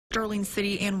Sterling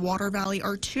City and Water Valley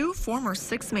are two former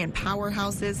six-man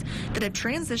powerhouses that have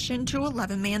transitioned to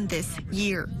 11-man this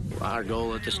year. Our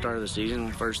goal at the start of the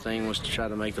season, first thing was to try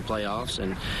to make the playoffs,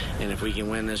 and if we can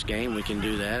win this game, we can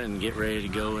do that and get ready to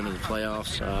go into the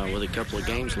playoffs with a couple of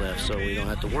games left, so we don't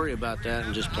have to worry about that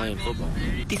and just playing football.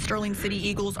 The Sterling City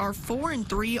Eagles are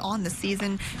 4-3 on the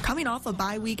season, coming off a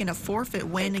bye week and a forfeit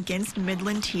win against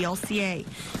Midland TLCA.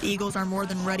 The Eagles are more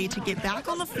than ready to get back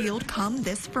on the field come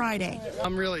this Friday.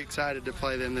 I'm really excited to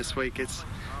play them this week. It's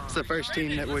the first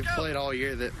team that we've played all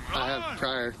year that I have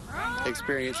prior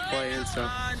experience playing, so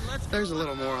there's a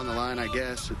little more on the line, I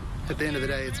guess. At the end of the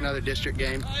day, it's another district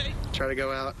game. Try to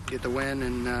go out, get the win,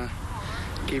 and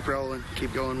keep rolling,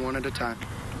 keep going one at a time.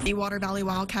 The Water Valley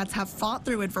Wildcats have fought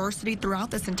through adversity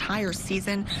throughout this entire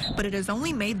season, but it has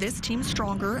only made this team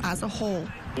stronger as a whole.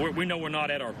 We know we're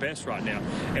not at our best right now,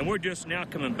 and we're just now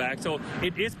coming back. So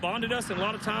it's bonded us in a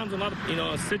lot of times, a lot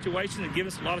of situations, and give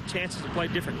us a lot of chances to play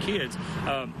different kids.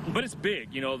 But it's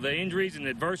big, the injuries and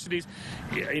adversities.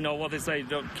 What they say,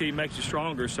 don't kill you, makes you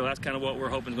stronger. So that's kind of what we're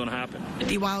hoping is going to happen.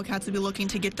 The Wildcats will be looking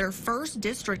to get their first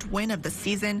district win of the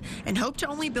season and hope to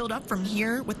only build up from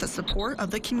here with the support of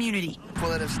the community. People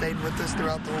that have stayed with us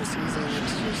throughout the whole season, it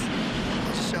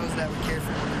just shows that we care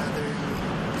for one another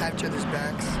and we have each other's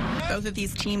backs. Both of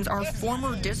these teams are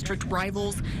former district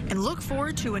rivals and look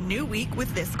forward to a new week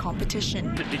with this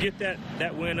competition. To get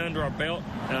that win under our belt,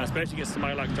 especially against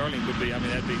somebody like Sterling, would be,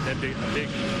 that'd be a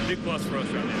big plus for us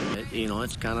right now.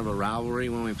 It's kind of a rivalry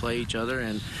when we play each other,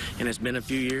 and it's been a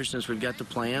few years since we've got to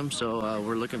play them, so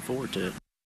we're looking forward to it.